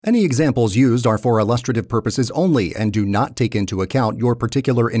Any examples used are for illustrative purposes only and do not take into account your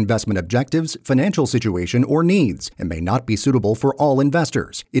particular investment objectives, financial situation, or needs, and may not be suitable for all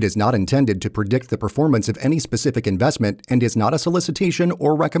investors. It is not intended to predict the performance of any specific investment and is not a solicitation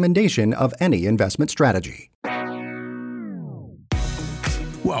or recommendation of any investment strategy.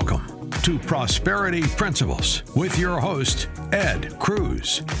 Welcome to Prosperity Principles with your host, Ed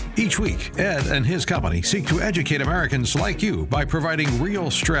Cruz. Each week, Ed and his company seek to educate Americans like you by providing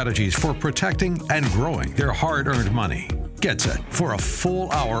real strategies for protecting and growing their hard-earned money. Get set for a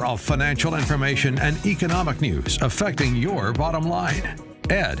full hour of financial information and economic news affecting your bottom line.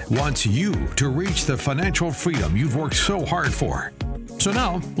 Ed wants you to reach the financial freedom you've worked so hard for. So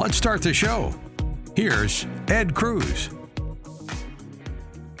now, let's start the show. Here's Ed Cruz.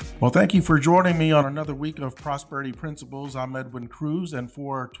 Well, thank you for joining me on another week of Prosperity Principles. I'm Edwin Cruz, and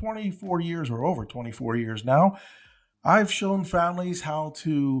for 24 years, or over 24 years now, I've shown families how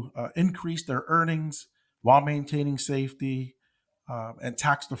to increase their earnings while maintaining safety and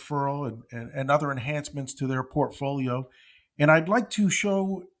tax deferral and other enhancements to their portfolio. And I'd like to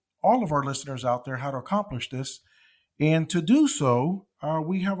show all of our listeners out there how to accomplish this. And to do so,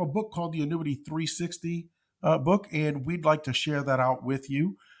 we have a book called the Annuity 360 book, and we'd like to share that out with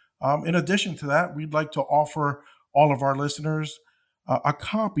you. In addition to that, we'd like to offer all of our listeners a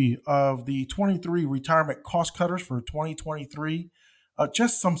copy of the 23 retirement cost cutters for 2023.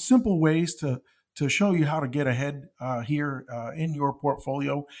 Just some simple ways to show you how to get ahead here in your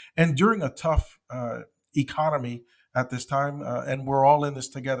portfolio and during a tough economy at this time. And we're all in this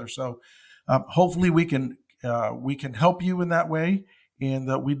together. So hopefully we can help you in that way.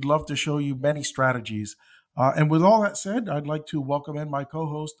 And we'd love to show you many strategies. And with all that said, I'd like to welcome in my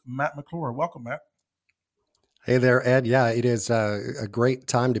co-host, Matt McClure. Welcome, Matt. Hey there, Ed. Yeah, it is a great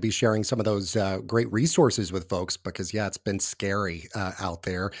time to be sharing some of those great resources with folks because, it's been scary out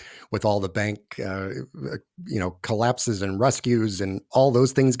there with all the bank, collapses and rescues and all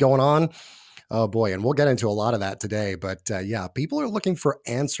those things going on. Oh, boy. And we'll get into a lot of that today. But people are looking for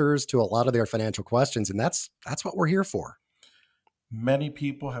answers to a lot of their financial questions. And that's what we're here for. Many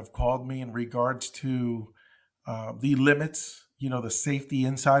people have called me in regards to the limits, the safety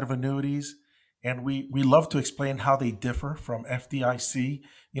inside of annuities. And we love to explain how they differ from FDIC.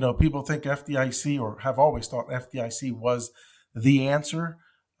 People think FDIC or have always thought FDIC was the answer,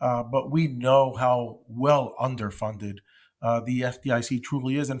 but we know how well underfunded the FDIC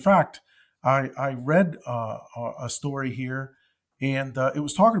truly is. In fact, I read a story here, and it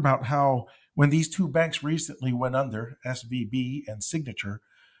was talking about how when these two banks recently went under, SVB and Signature,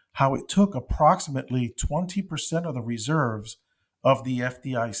 how it took approximately 20% of the reserves of the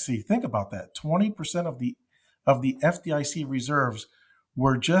FDIC. Think about that. 20% of the FDIC reserves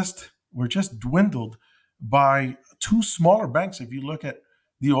were just dwindled by two smaller banks. If you look at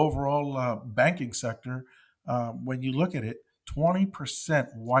the overall banking sector, when you look at it, 20%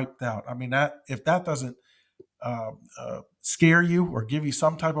 wiped out. I mean, if that doesn't scare you or give you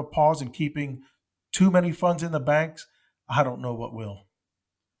some type of pause in keeping too many funds in the banks, I don't know what will.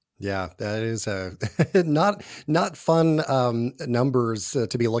 Yeah, that is not fun numbers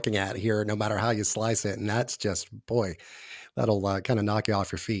to be looking at here, no matter how you slice it. And that's just, boy, that'll kind of knock you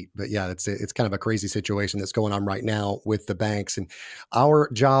off your feet. But yeah, it's kind of a crazy situation that's going on right now with the banks. And our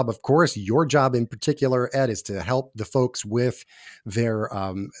job, of course, your job in particular, Ed, is to help the folks with their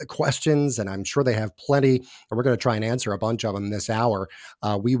questions. And I'm sure they have plenty. And we're going to try and answer a bunch of them this hour.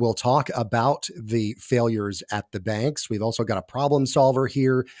 We will talk about the failures at the banks. We've also got a problem solver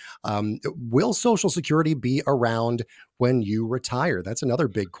here. Will Social Security be around when you retire? That's another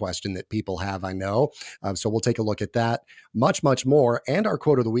big question that people have, I know. So we'll take a look at that, much, much more, and our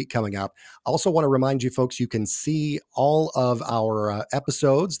quote of the week coming up. I also want to remind you folks, you can see all of our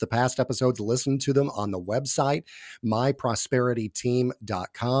episodes, the past episodes, listen to them on the website,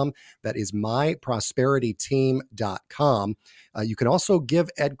 myprosperityteam.com. That is myprosperityteam.com. You can also give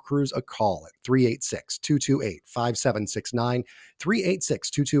Ed Cruz a call at 386-228-5769,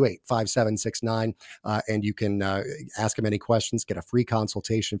 386-228-5769. And you can ask him any questions, get a free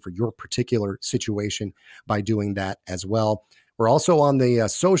consultation for your particular situation by doing that as well. We're also on the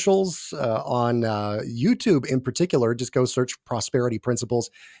socials, on YouTube in particular. Just go search Prosperity Principles.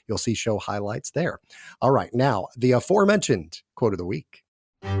 You'll see show highlights there. All right, now the aforementioned quote of the week.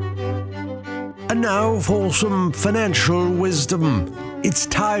 And now for some financial wisdom. It's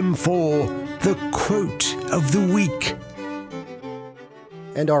time for the quote of the week.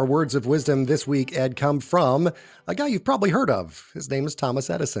 And our words of wisdom this week, Ed, come from a guy you've probably heard of. His name is Thomas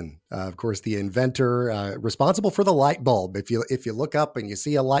Edison, of course, the inventor responsible for the light bulb. If you look up and you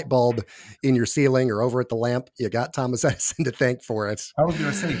see a light bulb in your ceiling or over at the lamp, you got Thomas Edison to thank for it. I was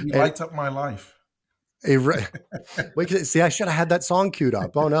going to say, he And lights up my life. see, I should have had that song queued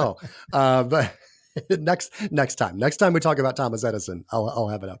up. Oh no, but. Next time we talk about Thomas Edison, I'll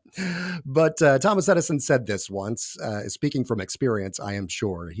have it up. But Thomas Edison said this once, speaking from experience, I am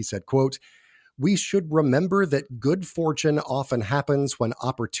sure. He said, quote, "We should remember that good fortune often happens when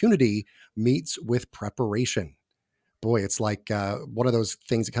opportunity meets with preparation." Boy, it's like one of those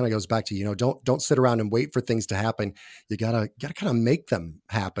things that kind of goes back to, don't sit around and wait for things to happen. You gotta kind of make them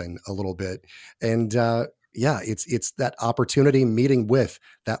happen a little bit. And yeah, it's that opportunity meeting with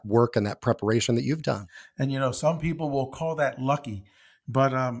that work and that preparation that you've done. And some people will call that lucky,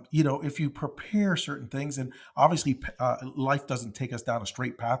 but if you prepare certain things, and obviously life doesn't take us down a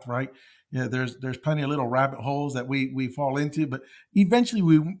straight path, right? Yeah, there's plenty of little rabbit holes that we fall into, but eventually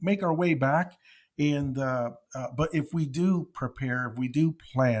we make our way back. And but if we do prepare, if we do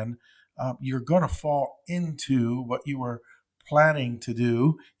plan, you're going to fall into what you were planning to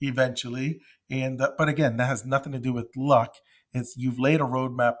do eventually. And but again, that has nothing to do with luck. It's you've laid a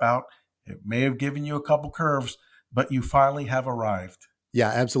roadmap out. It may have given you a couple curves, but you finally have arrived. Yeah,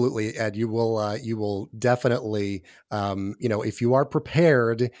 absolutely, Ed. You will definitely, if you are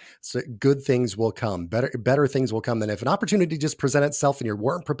prepared, so good things will come. Better things will come than if an opportunity just present itself and you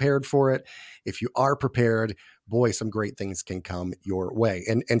weren't prepared for it. If you are prepared, boy, some great things can come your way.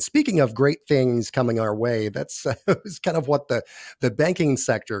 And speaking of great things coming our way, that's is kind of what the banking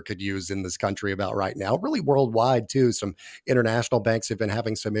sector could use in this country about right now. Really worldwide too. Some international banks have been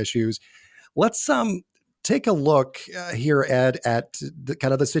having some issues. Let's take a look here, Ed, at the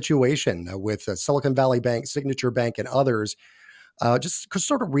kind of the situation with Silicon Valley Bank, Signature Bank, and others. Just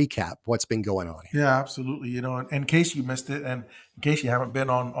sort of recap what's been going on here. Yeah, absolutely. In case you missed it, and in case you haven't been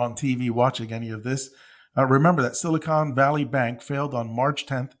on TV watching any of this, remember that Silicon Valley Bank failed on March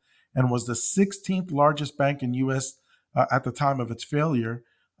 10th and was the 16th largest bank in U.S. At the time of its failure.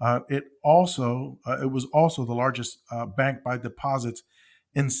 It was also the largest bank by deposits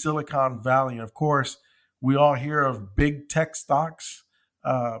in Silicon Valley. And of course, we all hear of big tech stocks.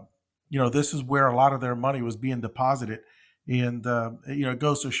 This is where a lot of their money was being deposited. And, it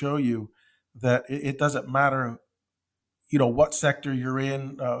goes to show you that it doesn't matter, what sector you're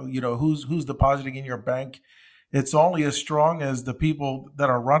in, who's depositing in your bank. It's only as strong as the people that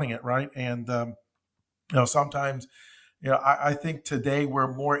are running it, right? And, sometimes, I think today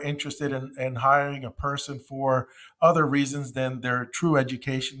we're more interested in hiring a person for other reasons than their true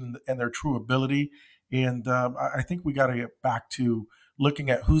education and their true ability. And I think we got to get back to looking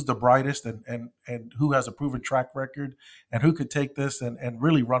at who's the brightest and who has a proven track record and who could take this and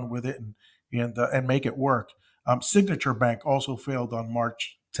really run with it and make it work. Signature Bank also failed on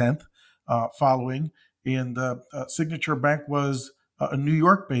March 10th following. And Signature Bank was a New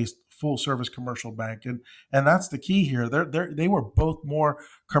York-based full-service commercial bank. And that's the key here. They were both more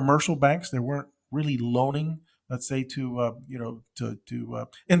commercial banks. They weren't really loaning, let's say, to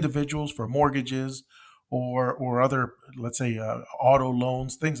individuals for mortgages or other, let's say, auto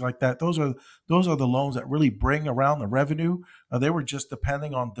loans, things like that. Those are the loans that really bring around the revenue. They were just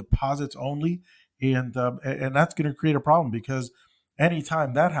depending on deposits only, and that's going to create a problem because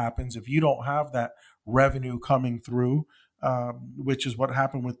anytime that happens, if you don't have that revenue coming through, which is what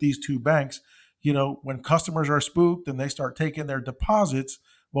happened with these two banks, when customers are spooked and they start taking their deposits,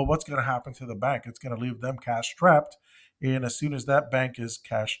 well, what's going to happen to the bank? It's going to leave them cash strapped. And as soon as that bank is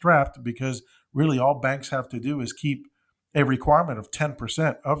cash strapped, because really all banks have to do is keep a requirement of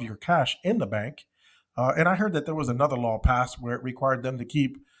 10% of your cash in the bank. And I heard that there was another law passed where it required them to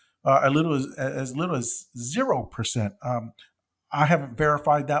keep as little as 0%. I haven't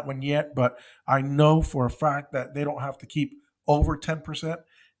verified that one yet, but I know for a fact that they don't have to keep over 10%.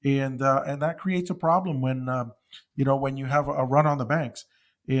 And that creates a problem when you have a run on the banks.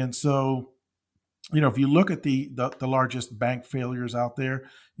 And so, if you look at the largest bank failures out there,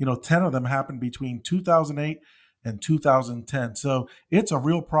 10 of them happened between 2008 and 2010. So it's a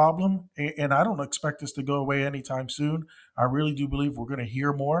real problem. And I don't expect this to go away anytime soon. I really do believe we're going to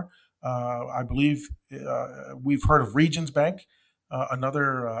hear more. I believe we've heard of Regions Bank,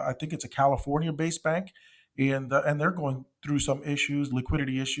 another, I think it's a California-based bank, and they're going through some issues,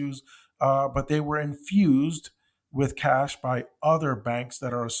 liquidity issues, but they were infused with cash by other banks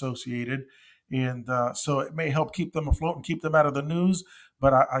that are associated. And so it may help keep them afloat and keep them out of the news,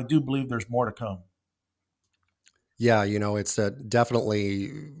 but I do believe there's more to come. Yeah, it's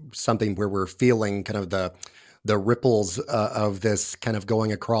definitely something where we're feeling kind of the ripples of this kind of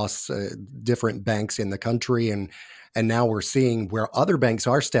going across different banks in the country, and now we're seeing where other banks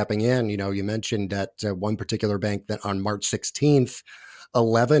are stepping in. You know, you mentioned that one particular bank that on March 16th,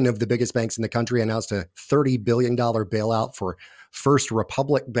 11 of the biggest banks in the country announced a $30 billion bailout for First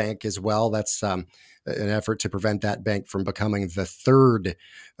Republic Bank as well. That's an effort to prevent that bank from becoming the third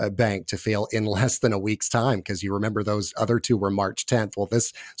bank to fail in less than a week's time, because you remember those other two were March 10th. Well,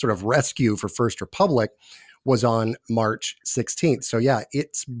 this sort of rescue for First Republic was on March 16th. So yeah,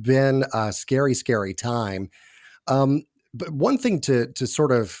 it's been a scary, scary time. But one thing to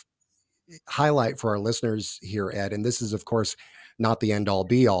sort of highlight for our listeners here, Ed, and this is, of course, not the end all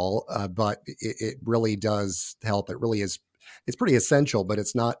be all, but it really does help. It really is. It's pretty essential, but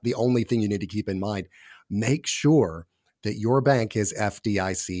it's not the only thing you need to keep in mind. Make sure that your bank is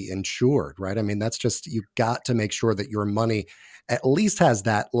FDIC insured, right? I mean, that's just, you got to make sure that your money at least has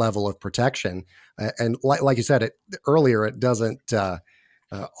that level of protection. And like you said it earlier, it doesn't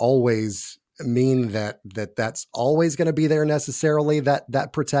always mean that's always going to be there necessarily, that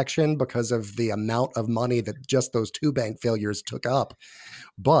protection, because of the amount of money that just those two bank failures took up.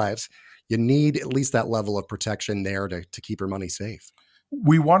 But you need at least that level of protection there to keep your money safe.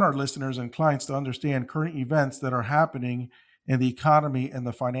 We want our listeners and clients to understand current events that are happening in the economy and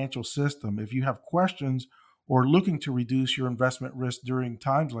the financial system. If you have questions or looking to reduce your investment risk during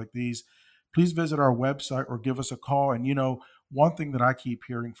times like these, please visit our website or give us a call. And, you know, one thing that I keep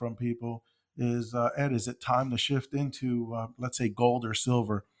hearing from people is, Ed, is it time to shift into, let's say, gold or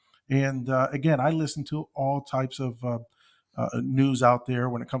silver? And again, I listen to all types of news out there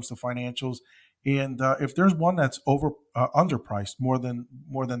when it comes to financials. And if there's one that's underpriced more than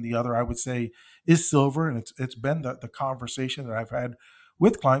the other, I would say is silver. And it's been the conversation that I've had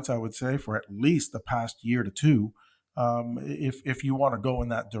with clients, I would say, for at least the past year to two, if you want to go in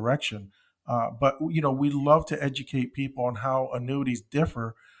that direction. But, you know, we love to educate people on how annuities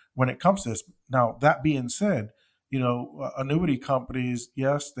differ when it comes to this. Now, that being said, you know, annuity companies,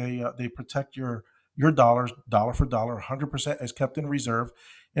 yes, they protect your dollars, dollar for dollar, 100% is kept in reserve.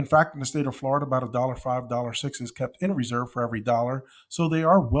 In fact, in the state of Florida, about $1.05, $1.06 is kept in reserve for every dollar. So they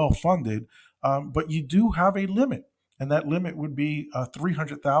are well funded, but you do have a limit, and that limit would be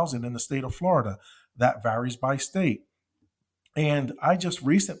 $300,000 in the state of Florida. That varies by state. And I just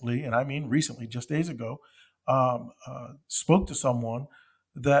recently, and I mean recently, just days ago, spoke to someone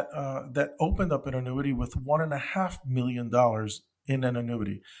that opened up an annuity with $1.5 million in an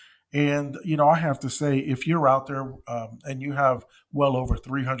annuity. And, you know, I have to say, if you're out there and you have well over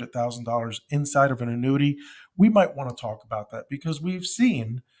 $300,000 inside of an annuity, we might want to talk about that, because we've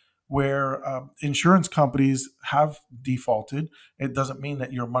seen where insurance companies have defaulted. It doesn't mean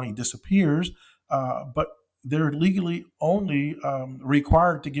that your money disappears, but they're legally only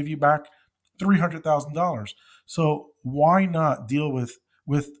required to give you back $300,000. So why not deal with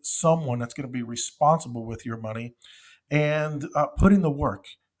someone that's going to be responsible with your money and put in the work?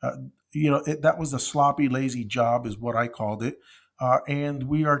 You know, that was a sloppy, lazy job is what I called it. And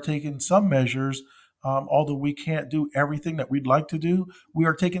we are taking some measures, although we can't do everything that we'd like to do, we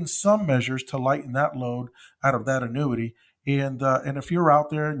are taking some measures to lighten that load out of that annuity. And if you're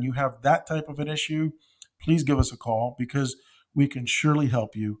out there and you have that type of an issue, please give us a call, because we can surely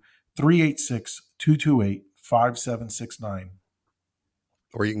help you. 386-228-5769.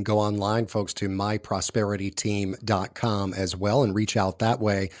 Or you can go online, folks, to myprosperityteam.com as well, and reach out that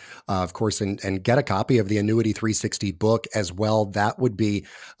way, of course, and get a copy of the Annuity 360 book as well. That would be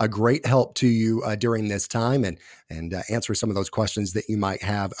a great help to you during this time, and answer some of those questions that you might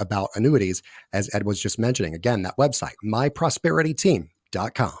have about annuities, as Ed was just mentioning. Again, that website,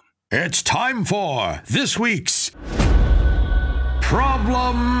 myprosperityteam.com. It's time for this week's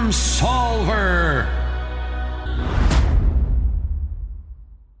Problem Solver.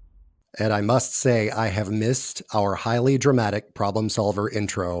 And I must say, I have missed our highly dramatic problem solver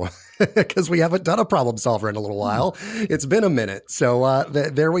intro, because we haven't done a problem solver in a little while. It's been a minute. So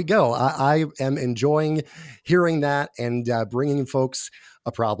there we go. I am enjoying hearing that and bringing folks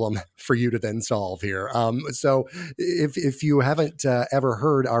a problem for you to then solve here. So if you haven't ever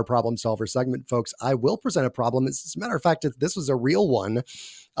heard our problem solver segment, folks, I will present a problem. As a matter of fact, this was a real one.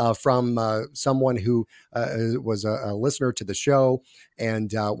 From someone who was a listener to the show,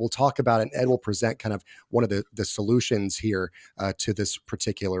 and we'll talk about it. And Ed will present kind of one of the solutions here to this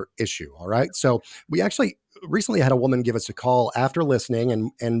particular issue. All right. So we actually recently had a woman give us a call after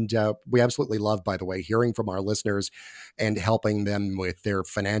listening, and we absolutely love, by the way, hearing from our listeners and helping them with their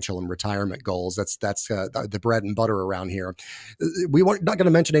financial and retirement goals. That's the bread and butter around here. We weren't not going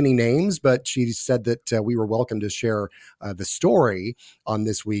to mention any names, but she said that we were welcome to share the story on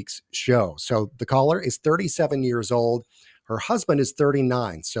this week's show. So the caller is 37 years old. Her husband is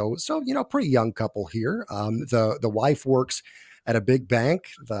 39. So pretty young couple here. The wife works at a big bank.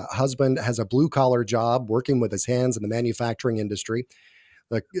 The husband has a blue collar job working with his hands in the manufacturing industry.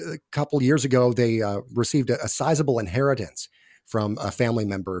 A couple years ago, they received a sizable inheritance from a family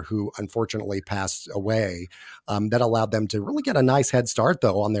member who unfortunately passed away. That allowed them to really get a nice head start,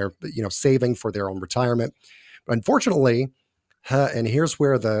 though, on their saving for their own retirement. But unfortunately, and here's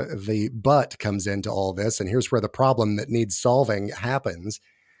where the but comes into all this, and here's where the problem that needs solving happens.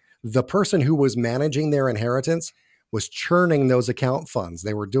 The person who was managing their inheritance was churning those account funds.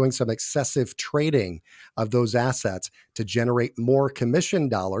 They were doing some excessive trading of those assets to generate more commission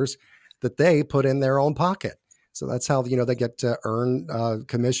dollars that they put in their own pocket. So that's how they get to earn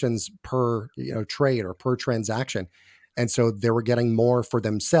commissions per trade or per transaction. And so they were getting more for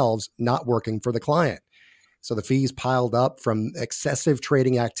themselves, not working for the client. So the fees piled up from excessive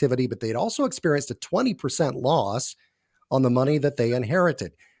trading activity, but they'd also experienced a 20% loss on the money that they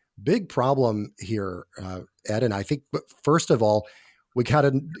inherited. Big problem here, Ed. And I think, first of all, we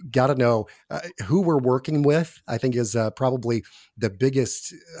gotta know who we're working with. I think is probably the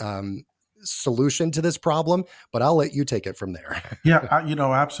biggest solution to this problem. But I'll let you take it from there. Yeah,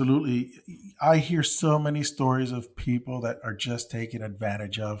 absolutely. I hear so many stories of people that are just taken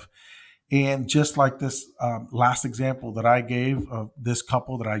advantage of. And just like this last example that I gave of this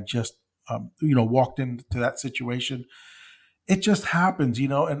couple that I just, walked into that situation, it just happens,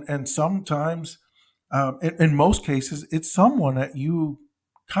 and sometimes, in most cases, it's someone that you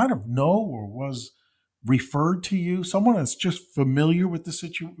kind of know or was referred to you, someone that's just familiar with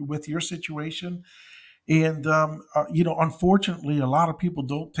with your situation. And, unfortunately, a lot of people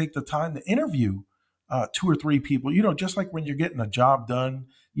don't take the time to interview two or three people. Just like when you're getting a job done,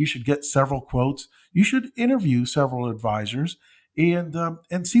 you should get several quotes. You should interview several advisors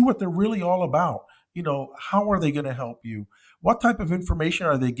and see what they're really all about. How are they going to help you? What type of information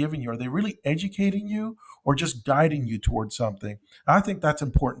are they giving you? Are they really educating you or just guiding you towards something? I think that's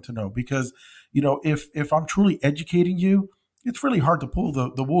important to know because, if I'm truly educating you, it's really hard to pull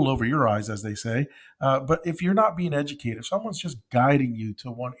the wool over your eyes, as they say. But if you're not being educated, if someone's just guiding you to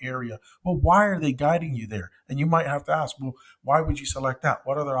one area, well, why are they guiding you there? And you might have to ask, well, why would you select that?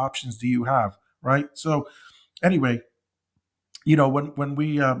 What other options do you have? Right. So anyway, when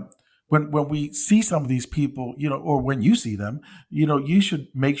we see some of these people, or when you see them, you should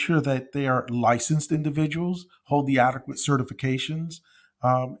make sure that they are licensed individuals, hold the adequate certifications.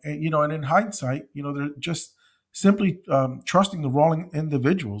 And in hindsight, they're just simply trusting the wrong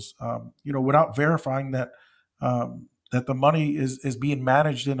individuals, without verifying that that the money is being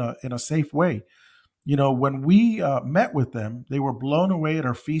managed in a safe way. When we met with them, they were blown away at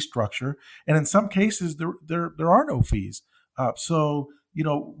our fee structure, and in some cases, there are no fees. So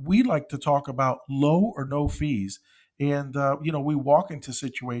we like to talk about low or no fees, and we walk into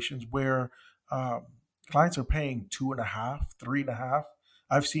situations where clients are paying 2.5%, 3.5%.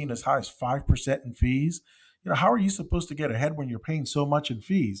 I've seen as high as 5% in fees. How are you supposed to get ahead when you're paying so much in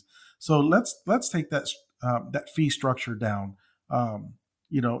fees? So let's take that fee structure down.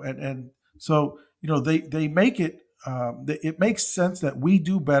 And so they make it. It makes sense that we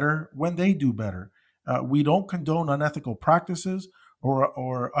do better when they do better. We don't condone unethical practices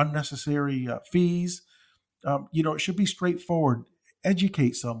or unnecessary fees. It should be straightforward.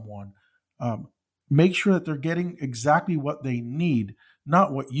 Educate someone. Make sure that they're getting exactly what they need,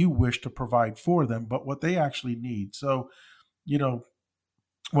 not what you wish to provide for them, but what they actually need. So,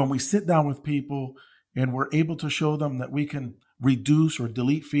 when we sit down with people and we're able to show them that we can reduce or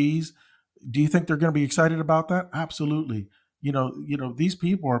delete fees, do you think they're going to be excited about that? Absolutely. These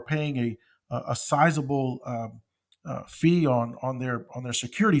people are paying a sizable fee on their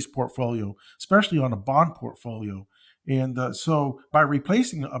securities portfolio, especially on a bond portfolio. And so by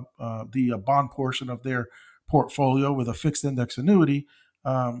replacing the bond portion of their portfolio with a fixed index annuity,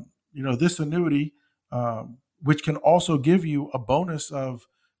 this annuity, which can also give you a bonus of,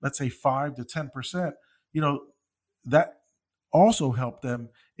 let's say, 5 to 10%, that also helped them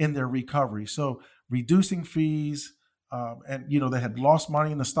in their recovery. So reducing fees, and they had lost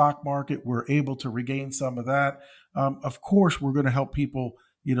money in the stock market. We're able to regain some of that. Of course, we're going to help people,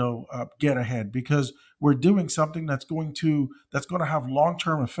 get ahead because we're doing something that's going to have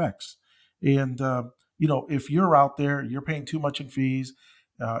long-term effects. And if you're out there, you're paying too much in fees,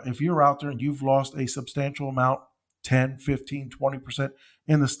 If you're out there and you've lost a substantial amount, 10, 15, 20%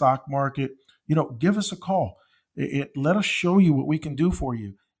 in the stock market, give us a call. Let us show you what we can do for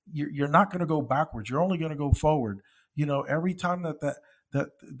you. You're not going to go backwards. You're only going to go forward. Every time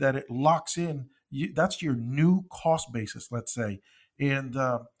that it locks in, that's your new cost basis, let's say, and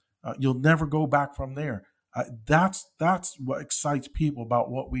you'll never go back from there. That's what excites people about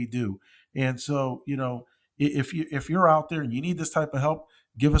what we do. And so, if you're out there and you need this type of help,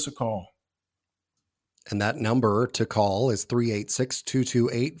 give us a call. And that number to call is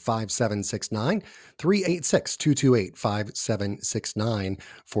 386-228-5769, 386-228-5769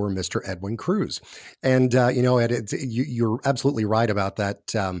 for Mr. Edwin Cruz. And, Ed, you're absolutely right about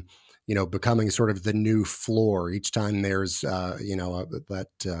that, becoming sort of the new floor each time there's,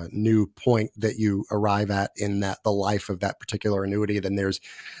 that new point that you arrive at in the life of that particular annuity, then there's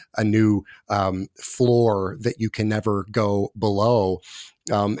a new floor that you can never go below.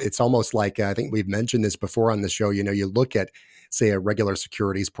 It's almost like, I think we've mentioned this before on the show, you look at, say, a regular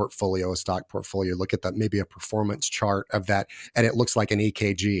securities portfolio, a stock portfolio, look at maybe a performance chart of that, and it looks like an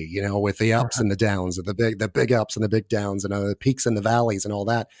EKG, with the ups and the downs, the big ups and the big downs, and the peaks and the valleys and all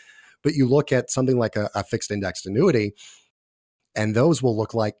that. But you look at something like a fixed indexed annuity, and those will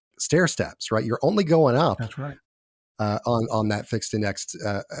look like stair steps, right? You're only going up. That's right. On that fixed indexed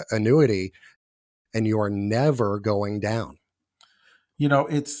annuity, and you are never going down.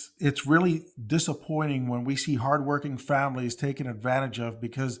 It's really disappointing when we see hardworking families taken advantage of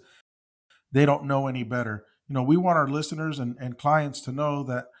because they don't know any better. We want our listeners and clients to know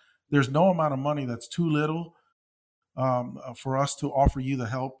that there's no amount of money that's too little for us to offer you the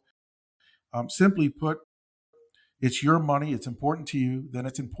help. Simply put, it's your money. It's important to you. Then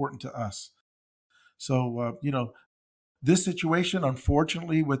it's important to us. So, this situation,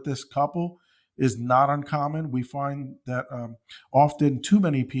 unfortunately, with this couple is not uncommon. We find that often too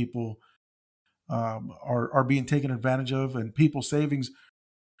many people are being taken advantage of, and people's savings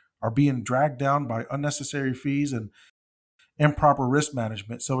are being dragged down by unnecessary fees and improper risk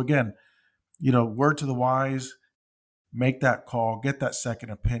management. So again, word to the wise, make that call, get that second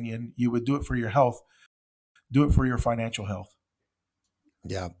opinion. You would do it for your health, do it for your financial health.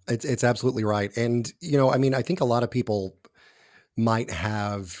 Yeah, it's absolutely right. And, I think a lot of people might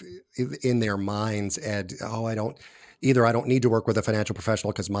have in their minds, Ed, I don't need to work with a financial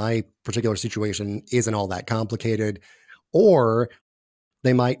professional because my particular situation isn't all that complicated, or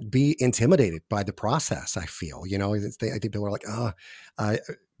they might be intimidated by the process. I feel, I think people are like,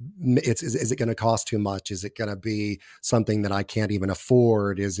 is it going to cost too much? Is it going to be something that I can't even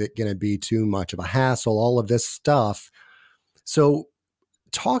afford? Is it going to be too much of a hassle? All of this stuff. So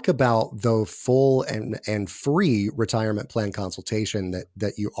talk about the full and free retirement plan consultation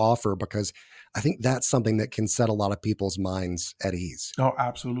that you offer, because I think that's something that can set a lot of people's minds at ease. Oh,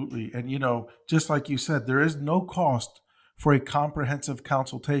 absolutely. And, just like you said, there is no cost for a comprehensive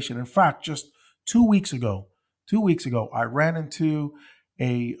consultation. In fact, just 2 weeks ago, I ran into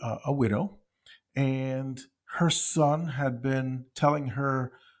a widow, and her son had been telling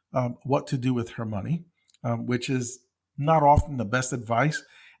her what to do with her money, which is not often the best advice.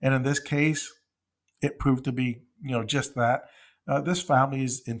 And in this case, it proved to be, just that. This family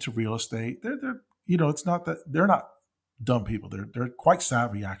is into real estate. They're it's not that they're not dumb people. They're quite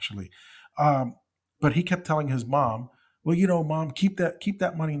savvy, actually. But he kept telling his mom, well, Mom, keep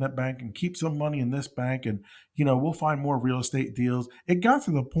that money in that bank and keep some money in this bank, and we'll find more real estate deals. It got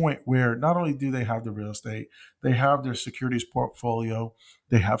to the point where not only do they have the real estate, they have their securities portfolio,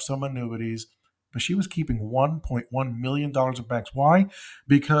 they have some annuities, but she was keeping $1.1 million in banks. Why?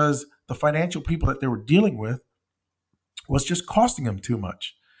 Because the financial people that they were dealing with was just costing them too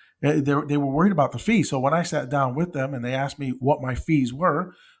much. They were worried about the fees. So when I sat down with them and they asked me what my fees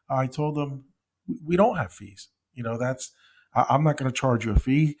were, I told them, we don't have fees. I'm not going to charge you a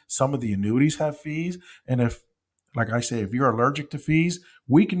fee. Some of the annuities have fees. And if you're allergic to fees,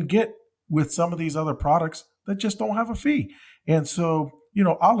 we can get with some of these other products that just don't have a fee. And so,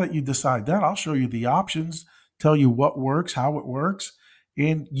 I'll let you decide that. I'll show you the options, tell you what works, how it works,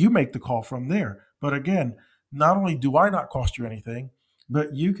 and you make the call from there. But again, not only do I not cost you anything,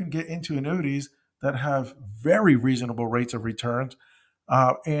 but you can get into annuities that have very reasonable rates of returns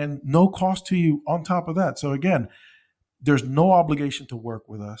and no cost to you on top of that. So again, there's no obligation to work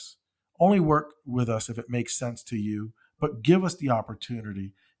with us. Only work with us if it makes sense to you, but give us the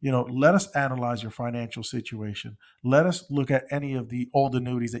opportunity. Let us analyze your financial situation. Let us look at any of the old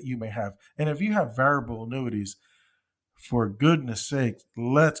annuities that you may have. And if you have variable annuities, for goodness sake,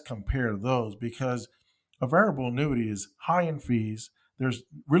 let's compare those, because a variable annuity is high in fees. There's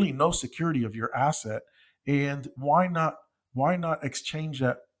really no security of your asset. And why not why not exchange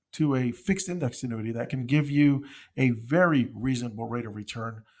that to a fixed index annuity that can give you a very reasonable rate of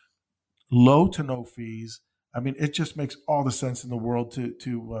return, low to no fees? I mean, it just makes all the sense in the world to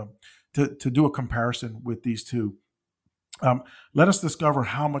do a comparison with these two. Let us discover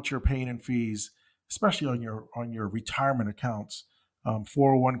how much you're paying in fees, especially on your retirement accounts,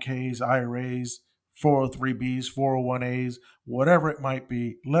 401ks, IRAs, 403bs, 401as, whatever it might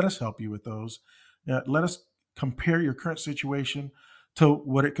be. Let us help you with those. Let us compare your current situation to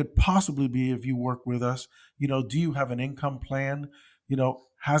what it could possibly be if you work with us. Do you have an income plan?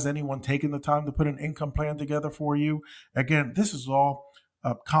 Has anyone taken the time to put an income plan together for you? Again, this is all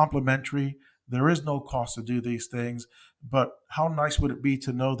complimentary. There is no cost to do these things, but how nice would it be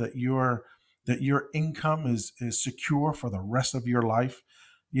to know that your income is secure for the rest of your life?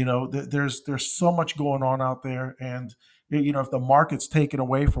 There's so much going on out there, and if the market's taken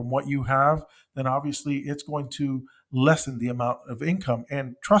away from what you have, then obviously it's going to lessen the amount of income.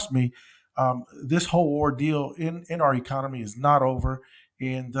 And trust me, this whole ordeal in our economy is not over.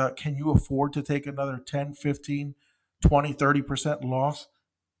 And can you afford to take another 10, 15, 20, 30% loss?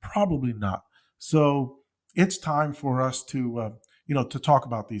 Probably not. So it's time for us to talk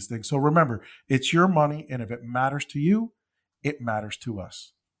about these things. So remember, it's your money, and if it matters to you, it matters to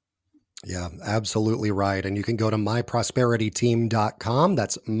us. Yeah, absolutely right. And you can go to myprosperityteam.com.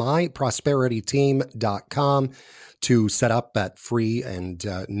 That's myprosperityteam.com to set up that free and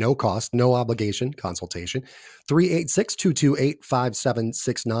no cost, no obligation consultation.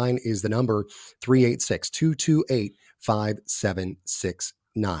 386-228-5769 is the number,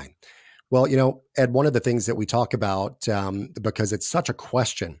 386-228-5769. Well, Ed, one of the things that we talk about, because it's such a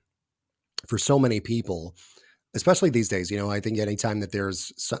question for so many people, especially these days, I think anytime that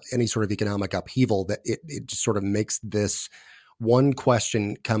there's any sort of economic upheaval, that it just sort of makes this one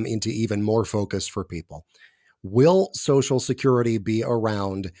question come into even more focus for people. Will Social Security be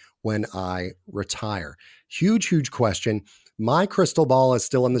around when I retire? Huge, huge question. My crystal ball is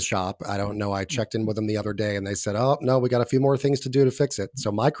still in the shop. I don't know. I checked in with them the other day and they said, oh, no, we got a few more things to do to fix it.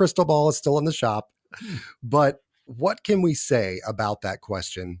 So my crystal ball is still in the shop. But what can we say about that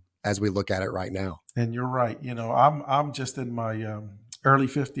question as we look at it right now? And you're right. I'm just in my early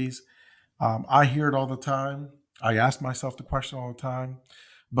 50s. I hear it all the time. I ask myself the question all the time,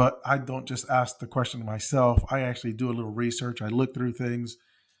 but I don't just ask the question to myself. I actually do a little research. I look through things,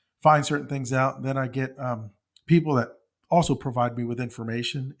 find certain things out. And then I get people that also provide me with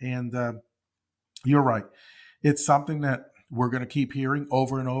information. And you're right. It's something that we're going to keep hearing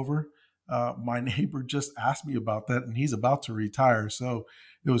over and over. My neighbor just asked me about that, and he's about to retire. So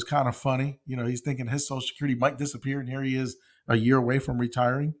it was kind of funny. He's thinking his Social Security might disappear, and here he is a year away from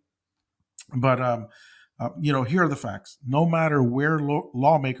retiring. But, here are the facts. No matter where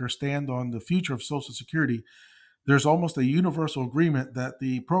lawmakers stand on the future of Social Security, there's almost a universal agreement that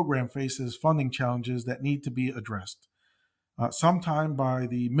the program faces funding challenges that need to be addressed. Sometime by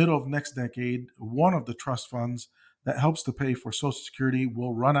the middle of next decade, one of the trust funds that helps to pay for Social Security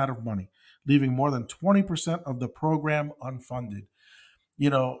will run out of money, leaving more than 20% of the program unfunded.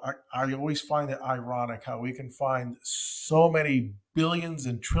 I always find it ironic how we can find so many billions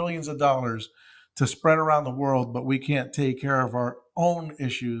and trillions of dollars to spread around the world, but we can't take care of our own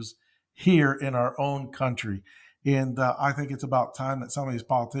issues here in our own country. And I think it's about time that some of these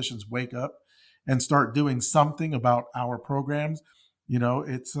politicians wake up and start doing something about our programs.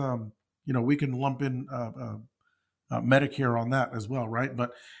 It's we can lump in Medicare on that as well, right?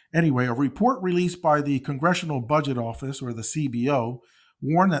 But anyway, a report released by the Congressional Budget Office, or the CBO,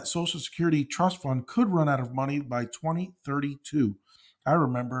 warned that Social Security Trust Fund could run out of money by 2032. I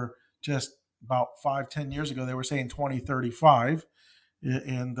remember just about 5-10 years ago, they were saying 2035.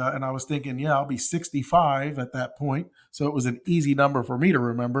 And I was thinking, I'll be 65 at that point. So it was an easy number for me to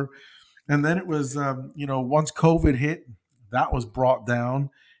remember. And then it was, once COVID hit, that was brought down.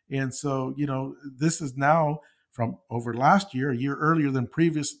 And so, this is now from over last year, a year earlier than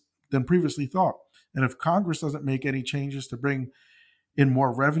previously thought. And if Congress doesn't make any changes to bring in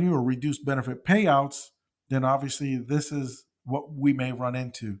more revenue or reduce benefit payouts, then obviously this is what we may run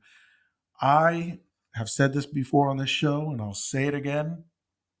into. I have said this before on this show, and I'll say it again.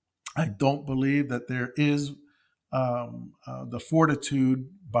 I don't believe that there is the fortitude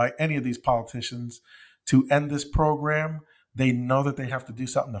by any of these politicians to end this program. They know that they have to do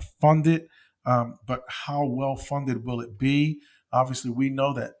something to fund it, but how well funded will it be? Obviously, we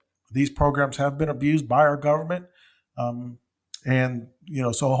know that these programs have been abused by our government,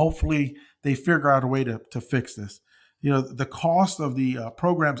 so hopefully they figure out a way to fix this. The cost of the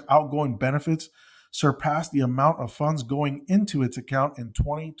program's outgoing benefits surpassed the amount of funds going into its account in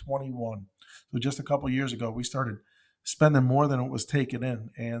 2021. So just a couple of years ago, we started spending more than it was taken in.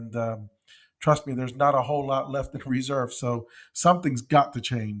 And trust me, there's not a whole lot left in reserve. So something's got to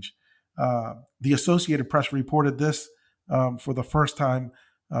change. The Associated Press reported this for the first time,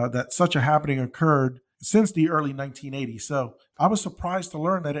 that such a happening occurred since the early 1980s. So I was surprised to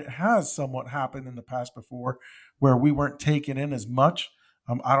learn that it has somewhat happened in the past before, where we weren't taken in as much.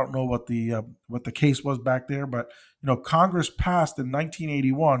 I don't know what the case was back there, but Congress passed in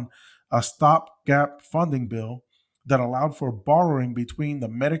 1981 a stopgap funding bill that allowed for borrowing between the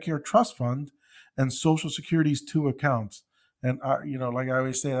Medicare Trust Fund and Social Security's two accounts. And like I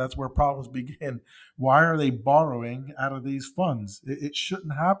always say, that's where problems begin. Why are they borrowing out of these funds? It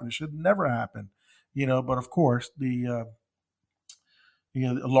shouldn't happen. It should never happen. But of course, the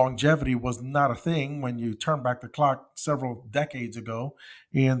longevity was not a thing when you turn back the clock several decades ago.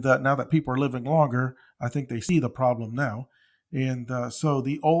 And now that people are living longer, I think they see the problem now. And so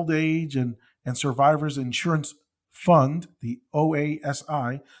the Old Age and Survivors Insurance Fund, the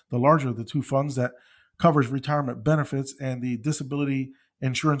OASI, the larger of the two funds that covers retirement benefits, and the Disability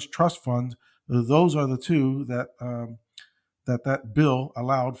Insurance Trust Fund, those are the two that that bill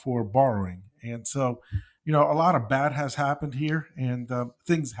allowed for borrowing. And so, a lot of bad has happened here, and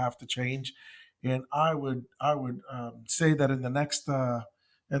things have to change. And I would say that in the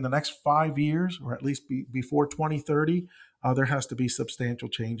next 5 years, or at least before 2030, there has to be substantial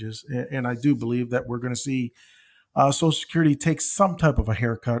changes. And I do believe that we're going to see Social Security take some type of a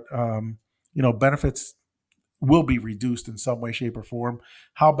haircut. Benefits will be reduced in some way, shape, or form.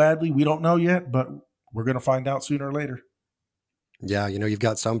 How badly, we don't know yet, but we're going to find out sooner or later. Yeah, you've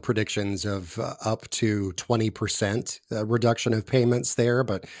got some predictions of up to 20% reduction of payments there,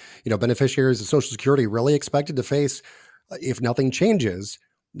 but beneficiaries of Social Security really expected to face, if nothing changes,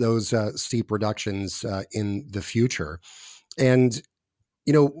 those steep reductions in the future. And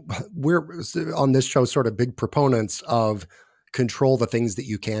we're on this show sort of big proponents of control the things that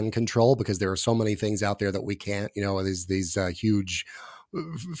you can control, because there are so many things out there that we can't. These huge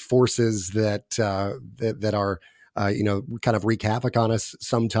forces that are kind of wreak havoc on us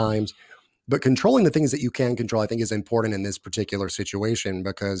sometimes. But controlling the things that you can control, I think, is important in this particular situation,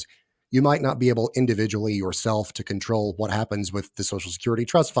 because you might not be able individually yourself to control what happens with the Social Security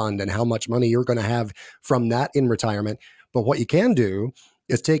Trust Fund and how much money you're going to have from that in retirement. But what you can do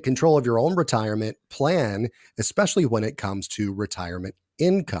is take control of your own retirement plan, especially when it comes to retirement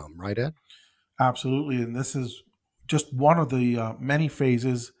income, right, Ed? Absolutely. And this is just one of the many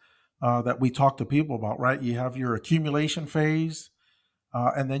phases that we talk to people about, right? You have your accumulation phase,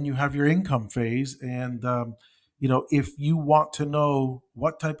 and then you have your income phase. And, if you want to know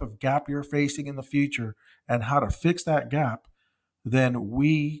what type of gap you're facing in the future and how to fix that gap, then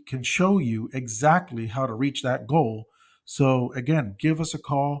we can show you exactly how to reach that goal. So again, give us a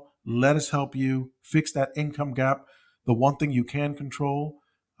call. Let us help you fix that income gap, the one thing you can control,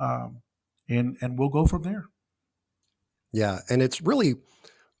 and we'll go from there. Yeah, and it's really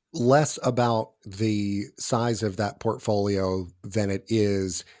less about the size of that portfolio than it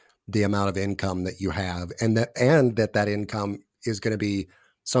is the amount of income that you have, and that income is going to be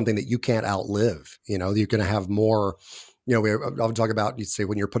something that you can't outlive. You're going to have more. I'll talk about, you say,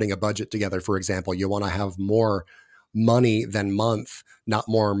 when you're putting a budget together, for example, you want to have more money than month, not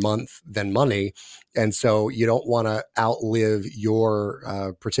more month than money. And so you don't want to outlive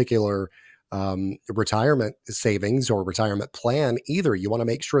your particular retirement savings or retirement plan either. You want to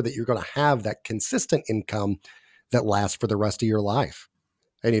make sure that you're going to have that consistent income that lasts for the rest of your life.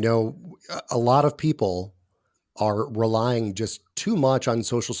 And, a lot of people are relying just too much on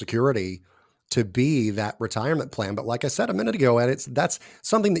Social Security to be that retirement plan. But like I said a minute ago, Ed, that's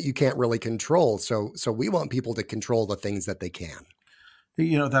something that you can't really control. So we want people to control the things that they can.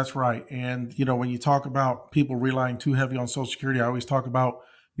 That's right. And, when you talk about people relying too heavy on Social Security, I always talk about,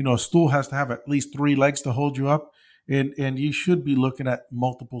 a stool has to have at least 3 legs to hold you up. And you should be looking at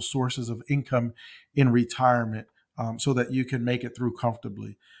multiple sources of income in retirement so that you can make it through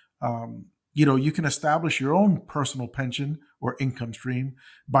comfortably. You can establish your own personal pension or income stream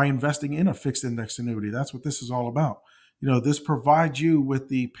by investing in a fixed index annuity. That's what this is all about. This provides you with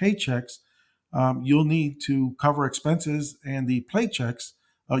the paychecks you'll need to cover expenses, and the paychecks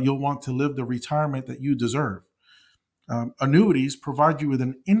you'll want to live the retirement that you deserve. Annuities provide you with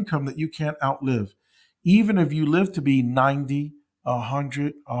an income that you can't outlive. Even if you live to be 90,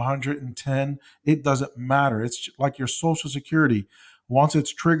 100, 110, it doesn't matter. It's like your Social Security. Once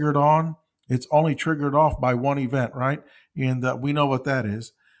it's triggered on, it's only triggered off by one event, right? And we know what that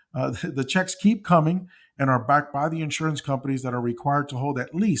is. The checks keep coming and are backed by the insurance companies that are required to hold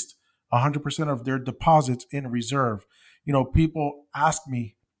at least 100% of their deposits in reserve. People ask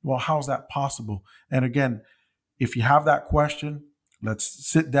me, well, how's that possible? And again, If you have that question, let's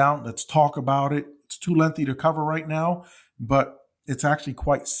sit down, let's talk about it. It's too lengthy to cover right now, but it's actually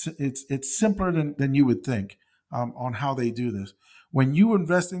it's simpler than you would think on how they do this. When you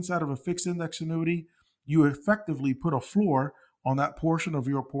invest inside of a fixed index annuity, you effectively put a floor on that portion of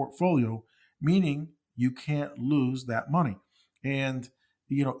your portfolio, meaning you can't lose that money. And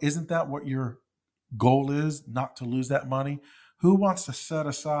isn't that what your goal is? Not to lose that money? Who wants to set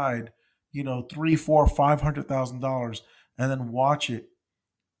aside, three, four, $500,000 and then watch it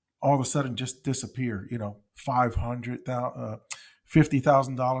all of a sudden just disappear? $500,000,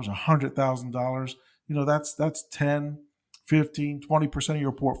 $50,000, $100,000. That's 10, 15, 20% of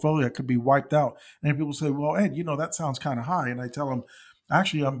your portfolio that could be wiped out. And people say, well, Ed, that sounds kind of high. And I tell them,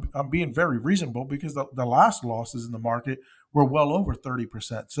 actually, I'm being very reasonable, because the last losses in the market were well over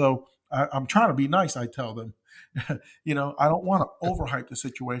 30%. So I'm trying to be nice. I tell them, I don't want to overhype the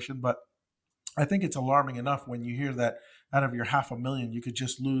situation, but I think it's alarming enough when you hear that out of your $500,000, you could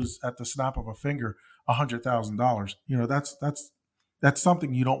just lose at the snap of a finger $100,000. That's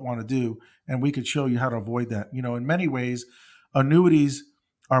something you don't want to do, and we could show you how to avoid that. In many ways, annuities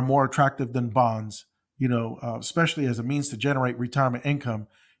are more attractive than bonds. Especially as a means to generate retirement income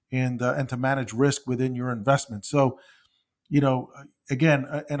and to manage risk within your investment. So, again,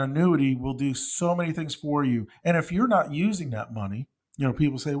 an annuity will do so many things for you. And if you're not using that money,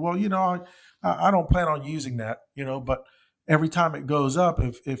 people say, well, I don't plan on using that, but every time it goes up,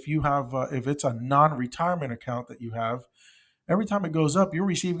 if you have, if it's a non-retirement account that you have, every time it goes up, you're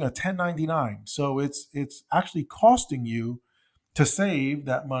receiving a 1099. So it's actually costing you to save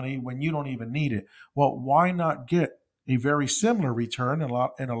that money when you don't even need it. Well, why not get a very similar return in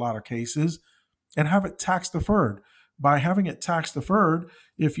a lot of cases and have it tax deferred? By having it tax deferred,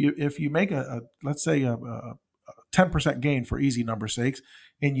 if you make let's say a 10% gain for easy number sakes,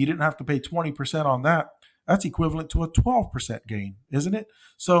 and you didn't have to pay 20% on that, that's equivalent to a 12% gain, isn't it?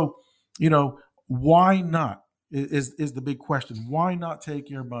 So, why not is the big question. Why not take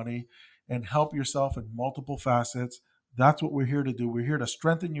your money and help yourself in multiple facets? That's what we're here to do. We're here to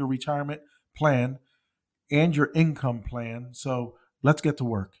strengthen your retirement plan and your income plan. So let's get to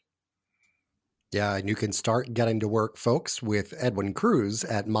work. Yeah, and you can start getting to work, folks, with Edwin Cruz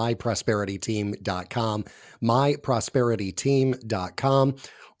at myprosperityteam.com, myprosperityteam.com,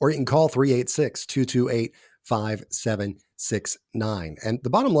 or you can call 386-228-5769. And the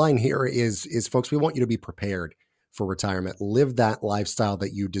bottom line here is, folks, we want you to be prepared for retirement. Live that lifestyle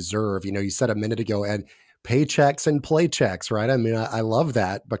that you deserve. You said a minute ago, Ed, paychecks and playchecks, right? I mean, I love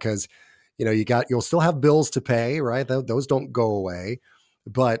that, because, you'll still have bills to pay, right? Those don't go away.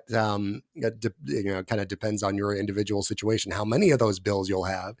 But, it kind of depends on your individual situation, how many of those bills you'll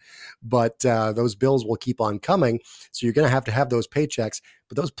have. But those bills will keep on coming. So you're going to have those paychecks.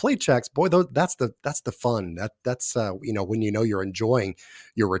 But those playchecks, boy, that's the fun. That's when you're enjoying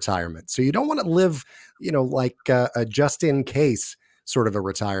your retirement. So you don't want to live, like a just in case sort of a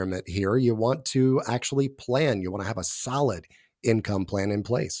retirement here. You want to actually plan. You want to have a solid income plan in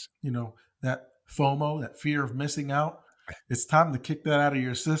place. That FOMO, that fear of missing out. It's time to kick that out of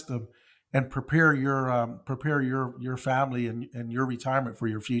your system and prepare your family and your retirement for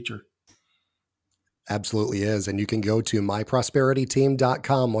your future. Absolutely is. And you can go to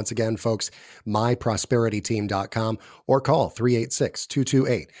myprosperityteam.com. Once again, folks, myprosperityteam.com, or call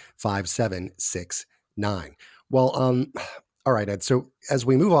 386-228-5769. Well, all right, Ed. So as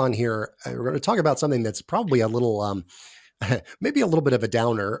we move on here, we're going to talk about something that's probably a little, maybe a little bit of a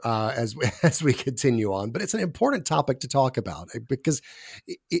downer as we continue on, but it's an important topic to talk about, because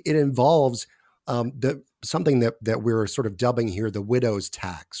it involves something that we're sort of dubbing here the widow's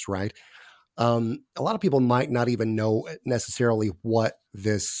tax, right? A lot of people might not even know necessarily what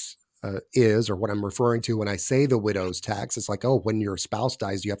this is, or what I'm referring to when I say the widow's tax. It's like, oh, when your spouse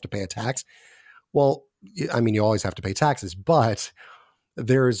dies, you have to pay a tax. Well, I mean, you always have to pay taxes, but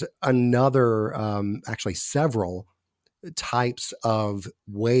there's another, actually several types of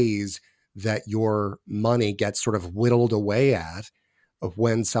ways that your money gets sort of whittled away at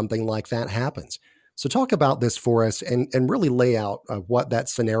when something like that happens. So talk about this for us and really lay out what that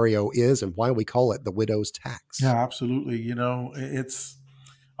scenario is and why we call it the widow's tax. Yeah, absolutely. It's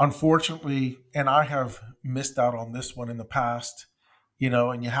unfortunately, and I have missed out on this one in the past,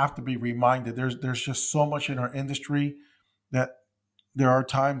 and you have to be reminded there's just so much in our industry that there are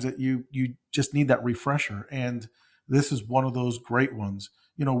times that you just need that refresher. And this is one of those great ones.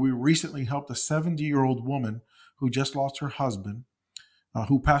 We recently helped a 70-year-old woman who just lost her husband,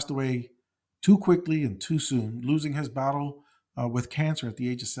 who passed away too quickly and too soon, losing his battle with cancer at the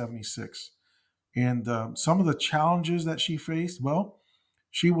age of 76. And some of the challenges that she faced, well,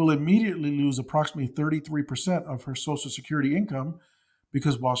 she will immediately lose approximately 33% of her Social Security income,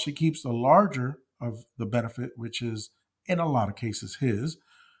 because while she keeps the larger of the benefit, which is in a lot of cases his,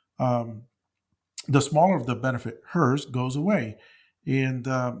 um, the smaller of the benefit, hers, goes away. And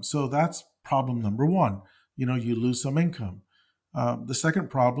so that's problem number one. You lose some income. The second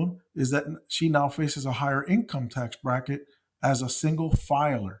problem is that she now faces a higher income tax bracket as a single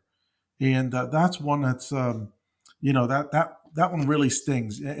filer. And that's one that's, that one really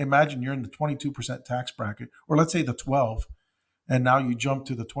stings. Imagine you're in the 22% tax bracket, or let's say the 12, and now you jump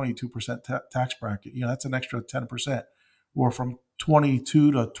to the 22% tax bracket. That's an extra 10%, or from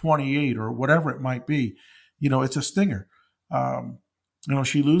 22 to 28, or whatever it might be. It's a stinger.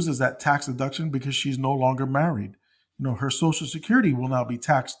 She loses that tax deduction because she's no longer married. Her Social Security will now be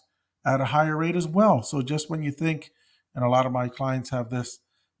taxed at a higher rate as well. So just when you think, and a lot of my clients have this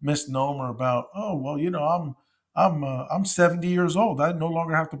misnomer about, oh, well, I'm 70 years old, I no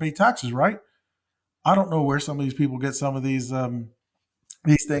longer have to pay taxes, right? I don't know where some of these people get some of these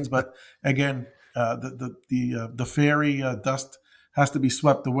things, but again, the fairy dust has to be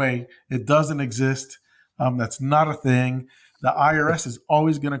swept away. It doesn't exist. That's not a thing. The IRS is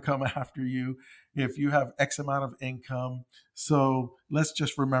always going to come after you if you have X amount of income. So let's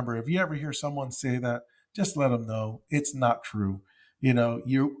just remember, if you ever hear someone say that, just let them know it's not true.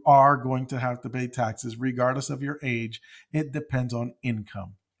 You are going to have to pay taxes regardless of your age. It depends on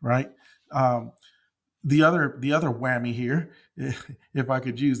income, right? The other whammy here, if I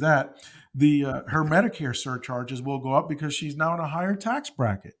could use that, her Medicare surcharges will go up because she's now in a higher tax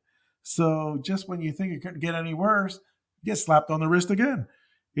bracket. So just when you think it couldn't get any worse, get slapped on the wrist again.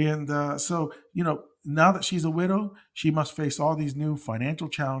 And now that she's a widow, she must face all these new financial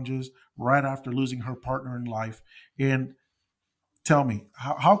challenges right after losing her partner in life. And tell me,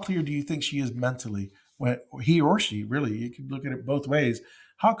 how clear do you think she is mentally, when he or she, really, you can look at it both ways.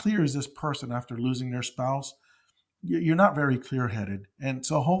 How clear is this person after losing their spouse? You're not very clear-headed. And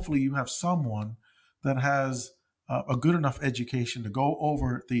so hopefully you have someone that has a good enough education to go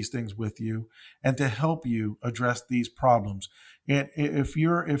over these things with you and to help you address these problems. And if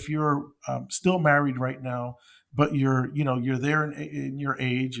you're still married right now, but you're there in your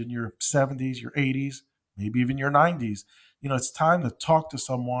age, in your 70s, your 80s, maybe even your 90s, it's time to talk to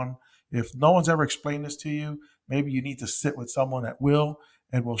someone. If no one's ever explained this to you, maybe you need to sit with someone that will,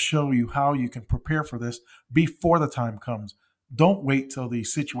 and will show you how you can prepare for this before the time comes. Don't wait till the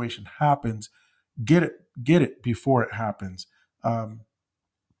situation happens. Get it before it happens. The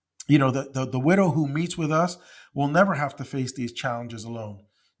widow who meets with us will never have to face these challenges alone.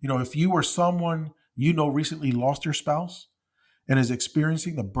 If you or someone recently lost your spouse and is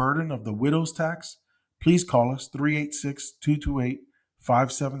experiencing the burden of the widow's tax, please call us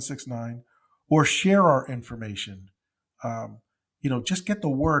 386-228-5769 or share our information. Just get the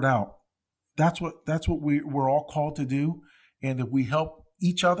word out. That's what we're all called to do. And if we help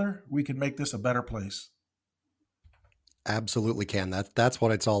each other, we can make this a better place. Absolutely can. That's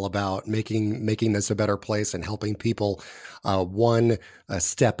what it's all about, making this a better place and helping people one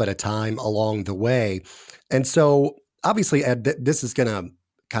step at a time along the way. And so obviously, Ed, this is going to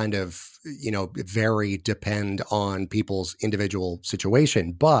kind of, depend on people's individual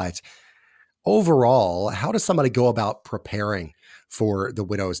situation. But overall, how does somebody go about preparing for the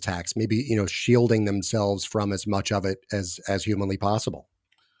widow's tax? Maybe, shielding themselves from as much of it as humanly possible.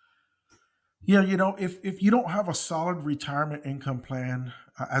 Yeah, if you don't have a solid retirement income plan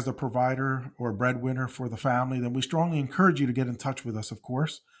as a provider or a breadwinner for the family, then we strongly encourage you to get in touch with us, of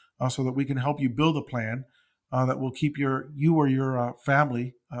course, so that we can help you build a plan that will keep you or your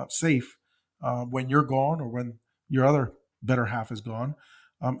family safe when you're gone or when your other better half is gone.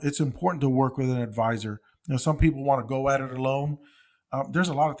 It's important to work with an advisor. Some people want to go at it alone. There's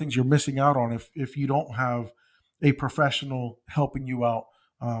a lot of things you're missing out on if you don't have a professional helping you out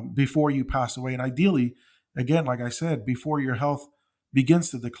before you pass away. And ideally, again, like I said, before your health begins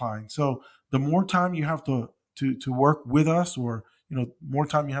to decline. So the more time you have to work with us, or more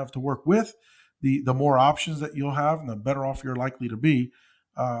time you have to work with, the more options that you'll have, and the better off you're likely to be.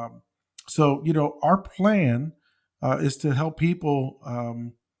 So our plan is to help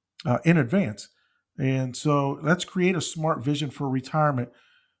people in advance. And so let's create a smart vision for retirement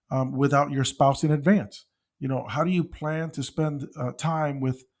without your spouse in advance. How do you plan to spend time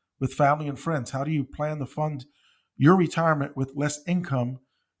with family and friends? How do you plan to fund your retirement with less income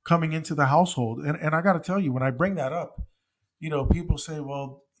coming into the household? And I got to tell you, when I bring that up, people say,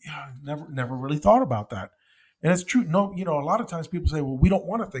 well, yeah, I never really thought about that. And it's true. No, a lot of times people say, well, we don't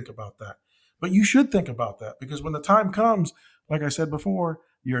want to think about that. But you should think about that, because when the time comes, like I said before,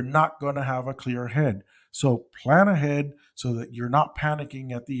 you're not going to have a clear head. So plan ahead so that you're not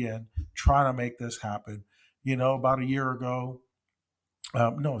panicking at the end, trying to make this happen. About a year ago,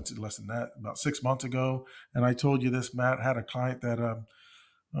 no, it's less than that, about 6 months ago. And I told you this, Matt had a client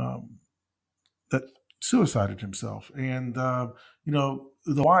um, that suicided himself. And,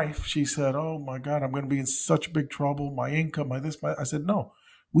 the wife, she said, "Oh my God, I'm going to be in such big trouble. My income, my this, my," I said, "No,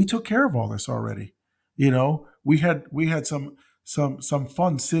 we took care of all this already. We had some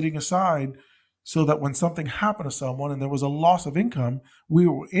funds sitting aside so that when something happened to someone and there was a loss of income, we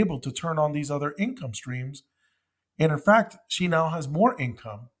were able to turn on these other income streams. And in fact, she now has more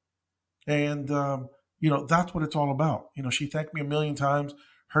income. And, that's what it's all about. She thanked me a million times.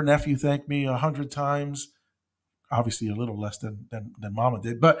 Her nephew thanked me 100 times, obviously a little less than mama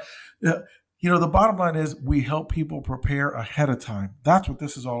did. But, the bottom line is we help people prepare ahead of time. That's what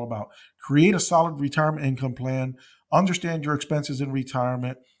this is all about. Create a solid retirement income plan, understand your expenses in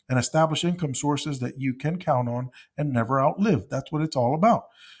retirement, and establish income sources that you can count on and never outlive. That's what it's all about.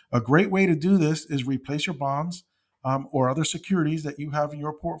 A great way to do this is replace your bonds or other securities that you have in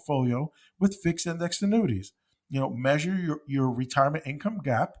your portfolio with fixed index annuities. Measure your retirement income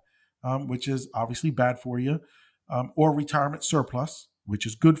gap, which is obviously bad for you, or retirement surplus, which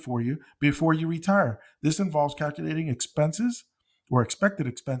is good for you, before you retire. This involves calculating expenses or expected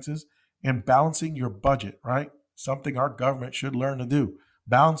expenses and balancing your budget, right? Something our government should learn to do.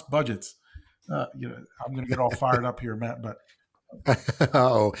 Balance budgets. I'm going to get all fired up here, Matt, but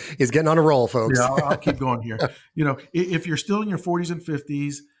Oh, he's getting on a roll, folks. yeah, I'll keep going here. If you're still in your 40s and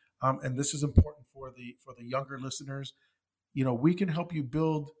 50s, and this is important for the younger listeners, we can help you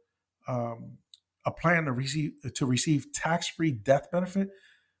build a plan to receive tax-free death benefit,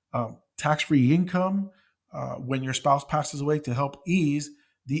 tax-free income when your spouse passes away to help ease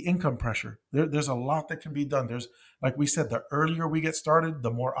the income pressure. There's a lot that can be done. There's, like we said, the earlier we get started, the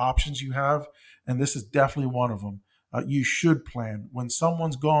more options you have, and this is definitely one of them. You should plan. When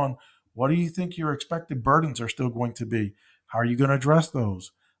someone's gone, what do you think your expected burdens are still going to be? How are you going to address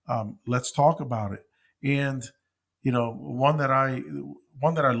those? Let's talk about it. And one that I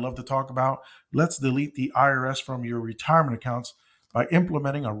love to talk about. Let's delete the IRS from your retirement accounts by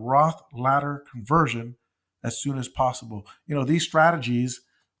implementing a Roth ladder conversion as soon as possible. These strategies,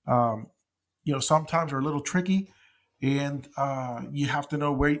 sometimes are a little tricky, and you have to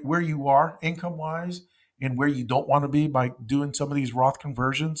know where you are income wise and where you don't want to be by doing some of these Roth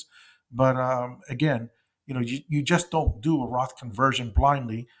conversions. But again, you just don't do a Roth conversion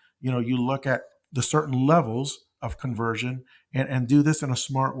blindly. You look at the certain levels of conversion and do this in a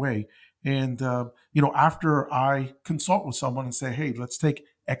smart way. And, after I consult with someone and say, hey, let's take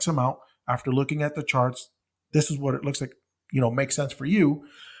X amount after looking at the charts, this is what it looks like, makes sense for you.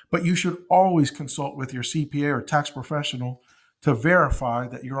 But you should always consult with your CPA or tax professional to verify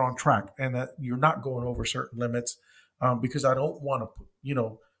that you're on track and that you're not going over certain limits, because I don't want to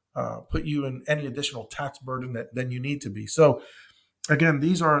put you in any additional tax burden than you need to be. So again,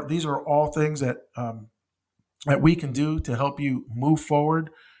 these are all things that we can do to help you move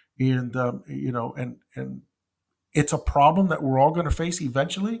forward. And and it's a problem that we're all going to face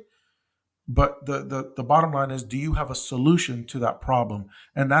eventually. But the bottom line is, do you have a solution to that problem?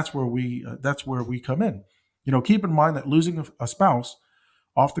 And that's where we come in. Keep in mind that losing a spouse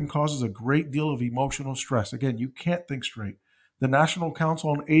often causes a great deal of emotional stress. Again, you can't think straight. The National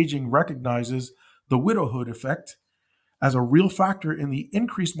Council on Aging recognizes the widowhood effect as a real factor in the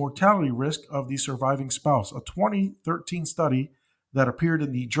increased mortality risk of the surviving spouse. A 2013 study that appeared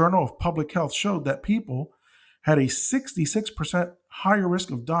in the Journal of Public Health showed that people had a 66% higher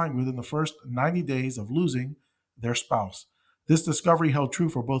risk of dying within the first 90 days of losing their spouse. This discovery held true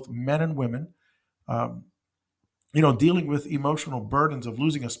for both men and women. Dealing with emotional burdens of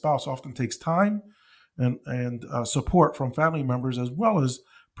losing a spouse often takes time and support from family members as well as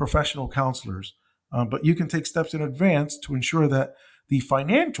professional counselors. But you can take steps in advance to ensure that the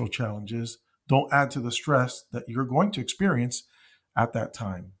financial challenges don't add to the stress that you're going to experience at that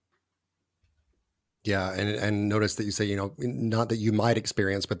time. Yeah, and notice that you say, not that you might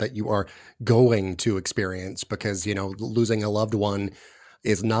experience, but that you are going to experience, because, losing a loved one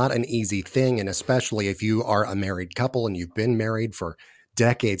is not an easy thing. And especially if you are a married couple and you've been married for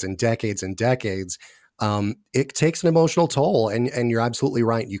decades and decades and decades, it takes an emotional toll. And you're absolutely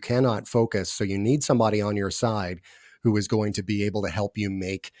right. You cannot focus. So you need somebody on your side who is going to be able to help you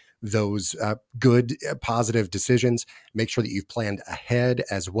make those good, positive decisions. Make sure that you've planned ahead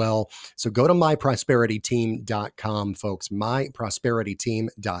as well. So go to myprosperityteam.com, folks,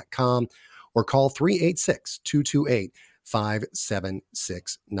 myprosperityteam.com, or call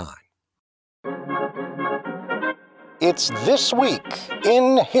 386-228-5769. It's This Week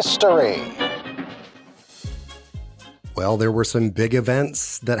in History. Well, there were some big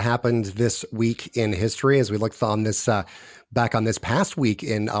events that happened this week in history as we look on this back on this past week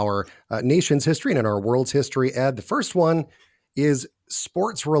in our nation's history and in our world's history. Ed, the first one is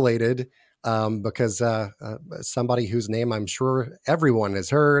sports related because somebody whose name I'm sure everyone has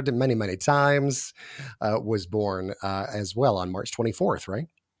heard many, many times was born as well on March 24th, right?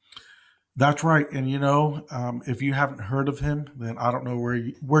 That's right. And, if you haven't heard of him, then I don't know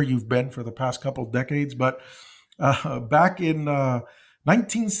where you've been for the past couple of decades. But back in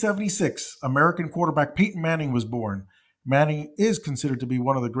 1976, American quarterback Peyton Manning was born. Manning is considered to be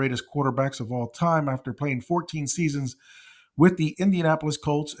one of the greatest quarterbacks of all time after playing 14 seasons with the Indianapolis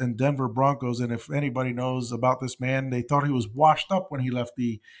Colts and Denver Broncos. And if anybody knows about this man, they thought he was washed up when he left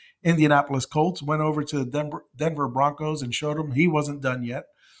the Indianapolis Colts, went over to the Denver Broncos and showed them he wasn't done yet.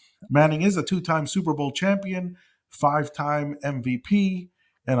 Manning is a two-time Super Bowl champion, 5-time MVP,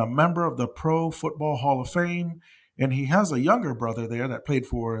 and a member of the Pro Football Hall of Fame. And he has a younger brother there that played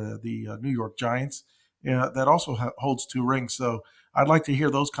for the New York Giants that also holds 2 rings. So I'd like to hear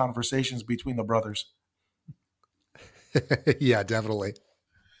those conversations between the brothers. Yeah, definitely.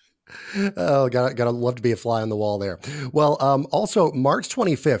 Oh, gotta love to be a fly on the wall there. Well, also March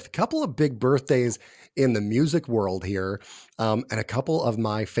 25th, a couple of big birthdays in the music world here, and a couple of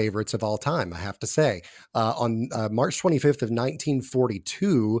my favorites of all time, I have to say. On March 25th of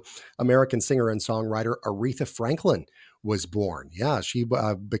 1942, American singer and songwriter Aretha Franklin was born. Yeah, she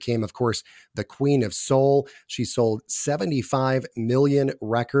became, of course, the queen of soul. She sold 75 million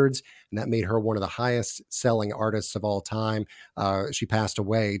records, and that made her one of the highest selling artists of all time. She passed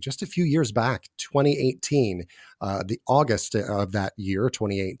away just a few years back, 2018, the August of that year,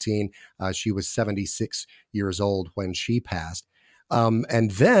 2018. She was 76 years old when she passed.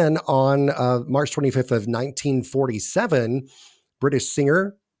 And then on March 25th of 1947, British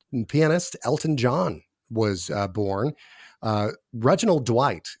singer and pianist Elton John was born. Reginald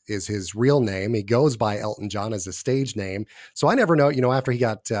Dwight is his real name. He goes by Elton John as a stage name. So I never know, after he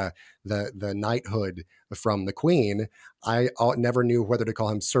got the knighthood from the Queen, I never knew whether to call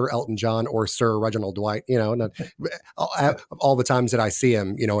him Sir Elton John or Sir Reginald Dwight. All the times that I see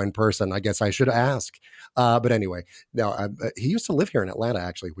him, in person, I guess I should ask. But anyway, no, he used to live here in Atlanta,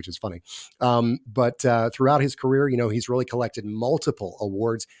 actually, which is funny. But throughout his career, he's really collected multiple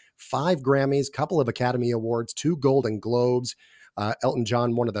awards, 5 Grammys, couple of Academy Awards, 2 Golden Globes. Elton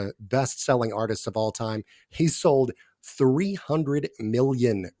John, one of the best-selling artists of all time. He sold 300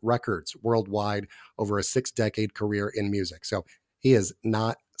 million records worldwide over a 6-decade career in music. So he is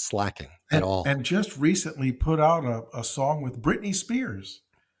not slacking at all. And just recently put out a song with Britney Spears.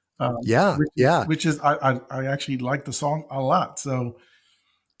 Which is, I actually like the song a lot. So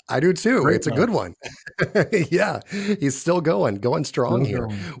I do too. It's a good one. Yeah, he's still going strong here.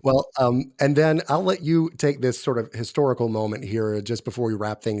 Well, and then I'll let you take this sort of historical moment here just before we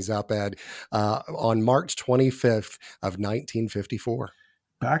wrap things up, Ed, on March 25th of 1954.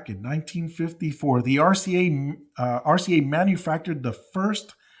 Back in 1954, the RCA manufactured the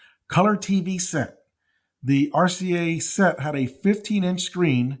first color TV set. The RCA set had a 15-inch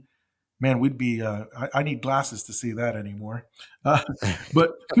screen. Man, we'd be, I need glasses to see that anymore. But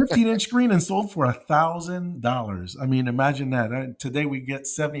 15-inch screen and sold for $1,000. I mean, imagine that. Today we get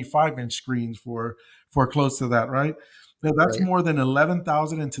 75-inch screens for close to that, right? Now, that's right. More than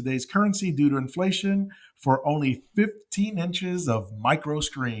 $11,000 in today's currency due to inflation for only 15 inches of micro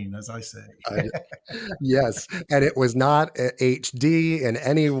screen, as I say. Yes, and it was not HD in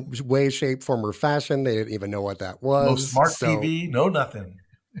any way, shape, form, or fashion. They didn't even know what that was. No smart TV, no nothing.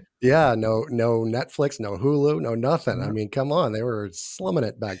 Yeah, no Netflix, no Hulu, no nothing. I mean, come on, they were slumming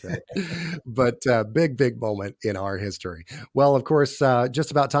it back then. But big moment in our history. Well, of course,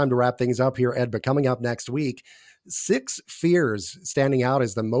 just about time to wrap things up here, Ed. But coming up next week, 6 fears standing out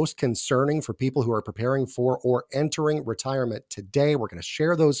as the most concerning for people who are preparing for or entering retirement today. We're going to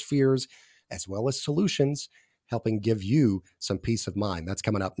share those fears as well as solutions, helping give you some peace of mind. That's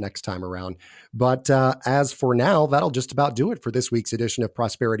coming up next time around. But as for now, that'll just about do it for this week's edition of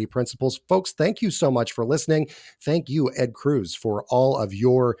Prosperity Principles. Folks, thank you so much for listening. Thank you, Ed Cruz, for all of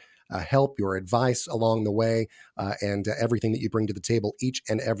your help, your advice along the way, and everything that you bring to the table each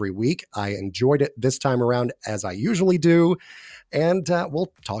and every week. I enjoyed it this time around, as I usually do. And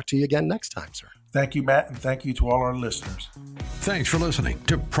we'll talk to you again next time, sir. Thank you, Matt, and thank you to all our listeners. Thanks for listening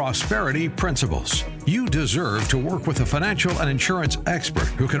to Prosperity Principles. You deserve to work with a financial and insurance expert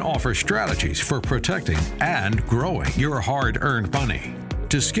who can offer strategies for protecting and growing your hard-earned money.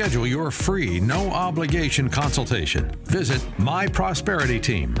 To schedule your free, no-obligation consultation, visit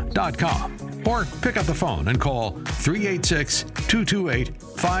myprosperityteam.com or pick up the phone and call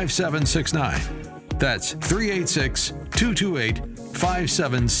 386-228-5769. That's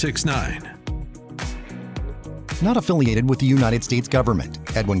 386-228-5769. Not affiliated with the United States government.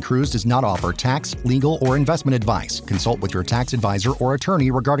 Edwin Cruz does not offer tax, legal, or investment advice. Consult with your tax advisor or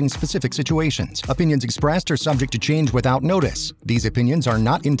attorney regarding specific situations. Opinions expressed are subject to change without notice. These opinions are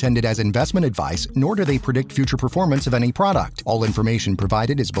not intended as investment advice, nor do they predict future performance of any product. All information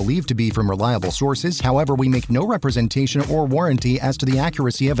provided is believed to be from reliable sources. However, we make no representation or warranty as to the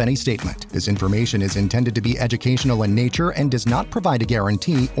accuracy of any statement. This information is intended to be educational in nature and does not provide a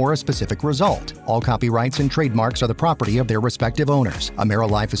guarantee or a specific result. All copyrights and trademarks are the property of their respective owners.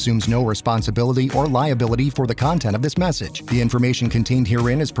 AmeriLife assumes no responsibility or liability for the content of this message. The information contained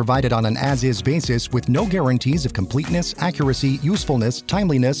herein is provided on an as-is basis with no guarantees of completeness, accuracy, usefulness,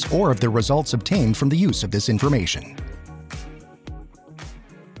 timeliness, or of the results obtained from the use of this information.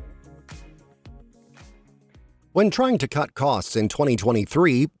 When trying to cut costs in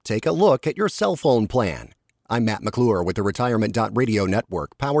 2023, take a look at your cell phone plan. I'm Matt McClure with the Retirement.radio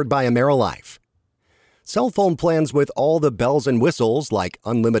network, powered by AmeriLife. Cell phone plans with all the bells and whistles, like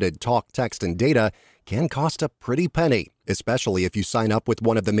unlimited talk, text, and data, can cost a pretty penny, especially if you sign up with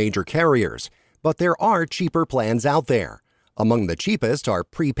one of the major carriers. But there are cheaper plans out there. Among the cheapest are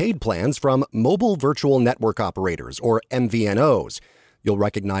prepaid plans from Mobile Virtual Network Operators, or MVNOs. You'll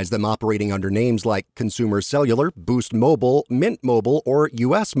recognize them operating under names like Consumer Cellular, Boost Mobile, Mint Mobile, or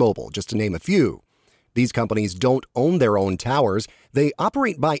US Mobile, just to name a few. These companies don't own their own towers. They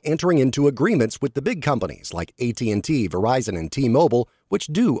operate by entering into agreements with the big companies like AT&T, Verizon, and T-Mobile, which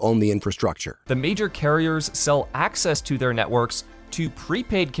do own the infrastructure. The major carriers sell access to their networks to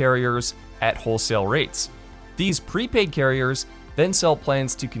prepaid carriers at wholesale rates. These prepaid carriers then sell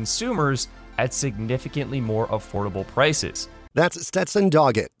plans to consumers at significantly more affordable prices. That's Stetson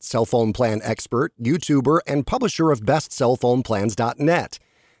Doggett, cell phone plan expert, YouTuber, and publisher of bestcellphoneplans.net.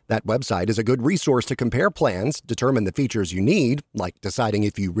 That website is a good resource to compare plans, determine the features you need, like deciding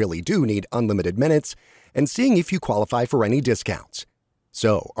if you really do need unlimited minutes, and seeing if you qualify for any discounts.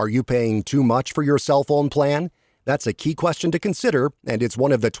 So, are you paying too much for your cell phone plan? That's a key question to consider, and it's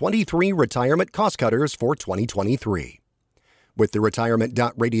one of the 23 retirement cost cutters for 2023. With the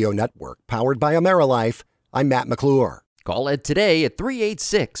Retirement.radio network, powered by AmeriLife, I'm Matt McClure. Call Ed today at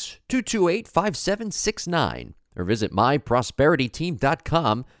 386-228-5769 or visit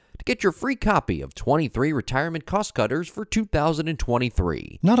myprosperityteam.com to get your free copy of 23 retirement cost cutters for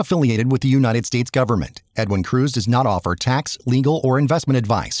 2023. Not affiliated with the United States government. Edwin Cruz does not offer tax, legal, or investment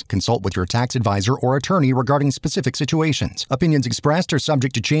advice. Consult with your tax advisor or attorney regarding specific situations. Opinions expressed are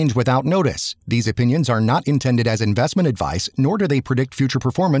subject to change without notice. These opinions are not intended as investment advice, nor do they predict future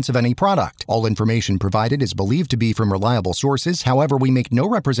performance of any product. All information provided is believed to be from reliable sources. However, we make no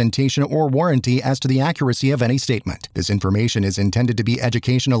representation or warranty as to the accuracy of any statement. This information is intended to be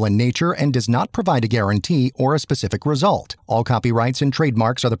educational in nature and does not provide a guarantee or a specific result. All copyrights and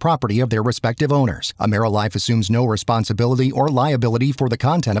trademarks are the property of their respective owners. AmeriLife assumes no responsibility or liability for the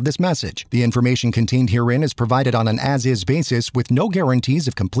content of this message. The information contained herein is provided on an as-is basis with no guarantees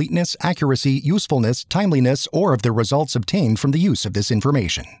of completeness, accuracy, usefulness, timeliness, or of the results obtained from the use of this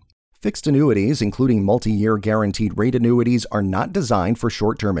information. Fixed annuities, including multi-year guaranteed rate annuities, are not designed for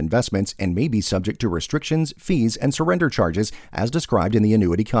short-term investments and may be subject to restrictions, fees, and surrender charges as described in the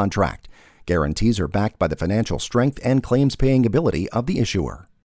annuity contract. Guarantees are backed by the financial strength and claims-paying ability of the issuer.